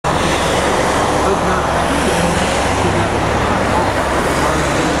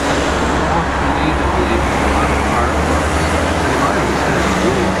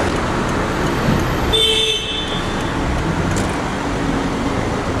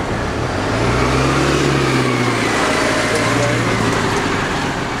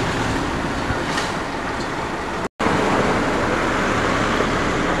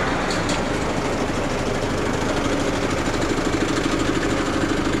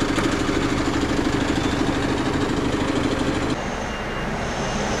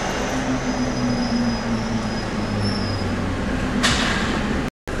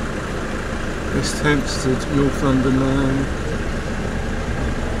West Hampstead, North London man.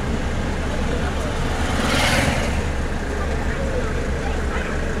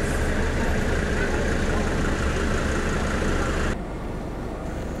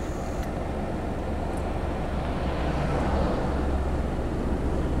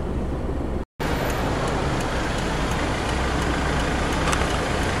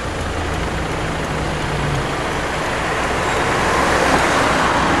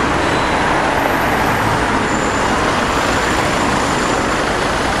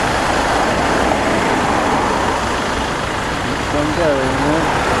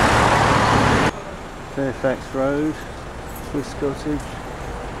 Fairfax Road, Swiss Cottage.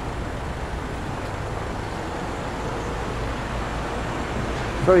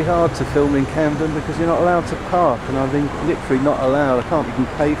 Very hard to film in Camden because you're not allowed to park, and I've been literally not allowed. I can't even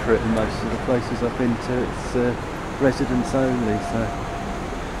pay for it in most of the places I've been to. It's residents only, so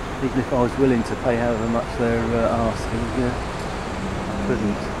even if I was willing to pay however much they're asking, I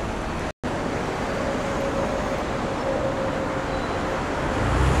couldn't.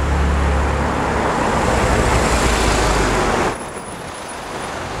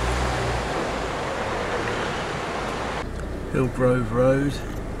 Hillgrove Road,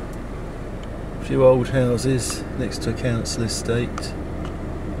 a few old houses next to a council estate.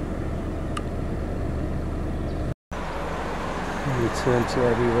 Return to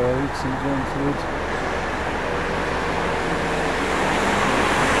Abbey Road, St John's Wood.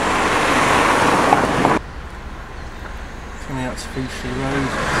 Coming out to Finchley Road,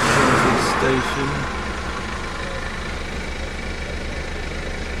 Station.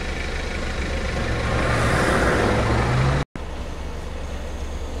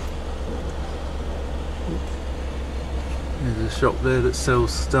 There's a shop there that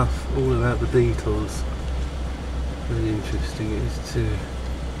sells stuff all about the Beatles. Really interesting it is too.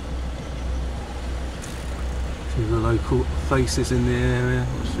 See the local faces in the area.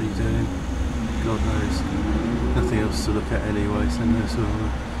 What's she doing? God knows. Nothing else to look at anyway, so there's sort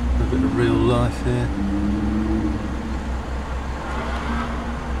of a bit of real life here.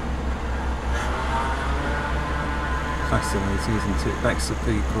 Fascinating, isn't it? Backs of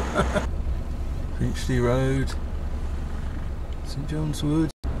people. Finchley Road, St John's Wood,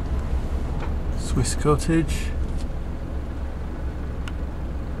 Swiss Cottage.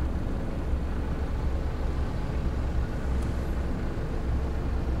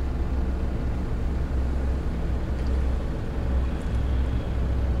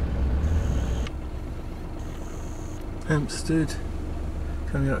 Hampstead,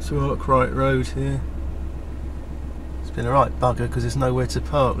 coming up to Arkwright Road here. It's been a right bugger because there's nowhere to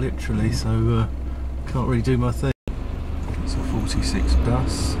park literally, so can't really do my thing. It's a 46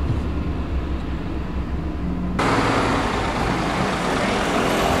 bus.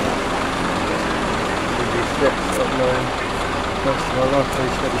 Steps up there. Most of my life I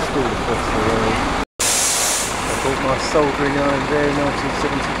used to go to school across the road. I bought my soldering iron there in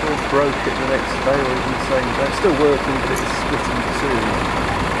 1974, broke it the next day or even the same day. It's still working, but it's split in two.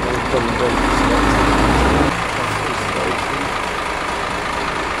 Very common day station.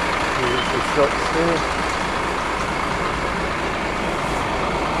 The shops here.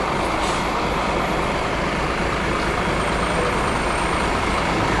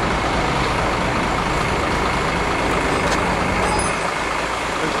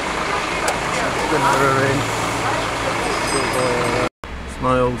 It's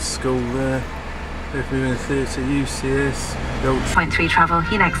my old school there. If we were in theatre, UCS. The old Point 3 travel,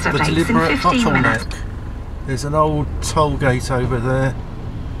 your next update in 15 minutes. There's an old toll gate over there,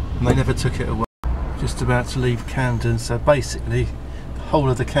 and they never took it away. Just about to leave Camden, so basically the whole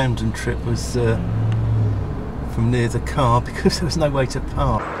of the Camden trip was from near the car because there was no way to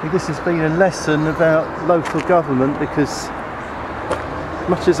park. This has been a lesson about local government because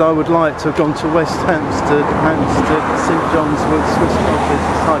much as I would like to have gone to West Hampstead, St John's Wood, Swiss Cottage,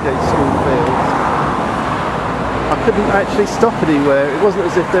 Highgate School Fields, I couldn't actually stop anywhere. It wasn't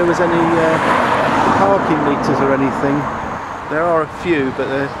as if there was any parking meters or anything. There are a few, but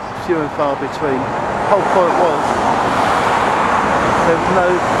they're few and far between. The whole point was there was no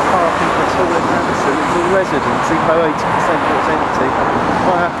parking at all in Hampstead. It's all residents, even though 80% was empty.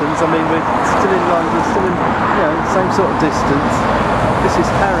 What happens? I mean, we're still in London, still in the same sort of distance. This is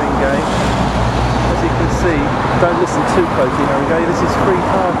Haringey. As you can see, don't listen too closely, Haringey. This is free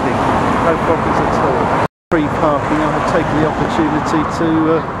parking, no problems at all. Free parking. I have taken the opportunity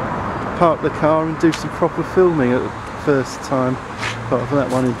to park the car and do some proper filming at the first time. Apart from that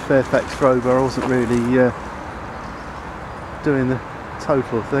one in Fairfax Road where I wasn't really doing the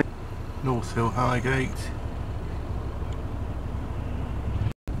total thing. North Hill Highgate.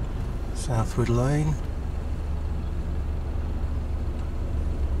 Southwood Lane.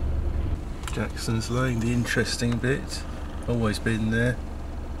 Jackson's Lane, the interesting bit. Always been there.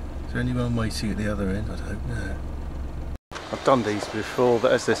 Is there anyone waiting at the other end? I don't know. I've done these before,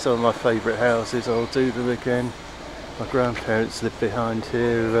 but as they're some of my favourite houses, I'll do them again. My grandparents lived behind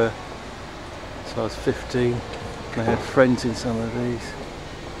here, so I was 15. They had friends in some of these,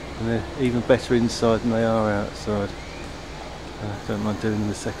 and they're even better inside than they are outside. Don't mind doing them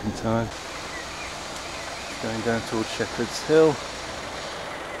the second time. Going down towards Shepherd's Hill.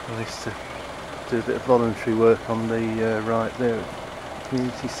 I used to do a bit of voluntary work on the right there at the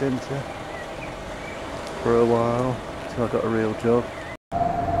community centre for a while, until I got a real job.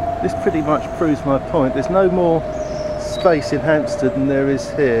 This pretty much proves my point. There's no more space in Hampstead than there is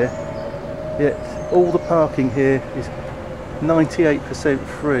here, yet all the parking here is 98%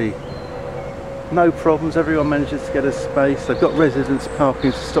 free. No problems, everyone manages to get a space. They've got residents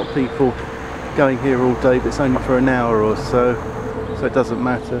parking to stop people going here all day, but it's only for an hour or so, so it doesn't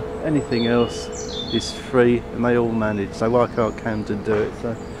matter. Anything else is free and they all manage, so why can't Camden do it?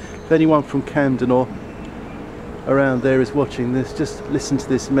 So if anyone from Camden or around there is watching this, just listen to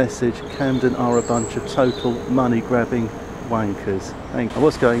this message. Camden are a bunch of total money grabbing wankers. I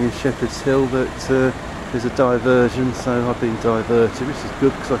was going in Shepherd's Hill, but there's a diversion, so I've been diverted, which is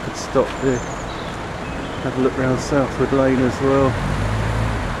good because I could stop here, have a look around Southwood Lane as well,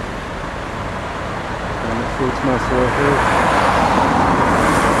 and towards Muswell Hill.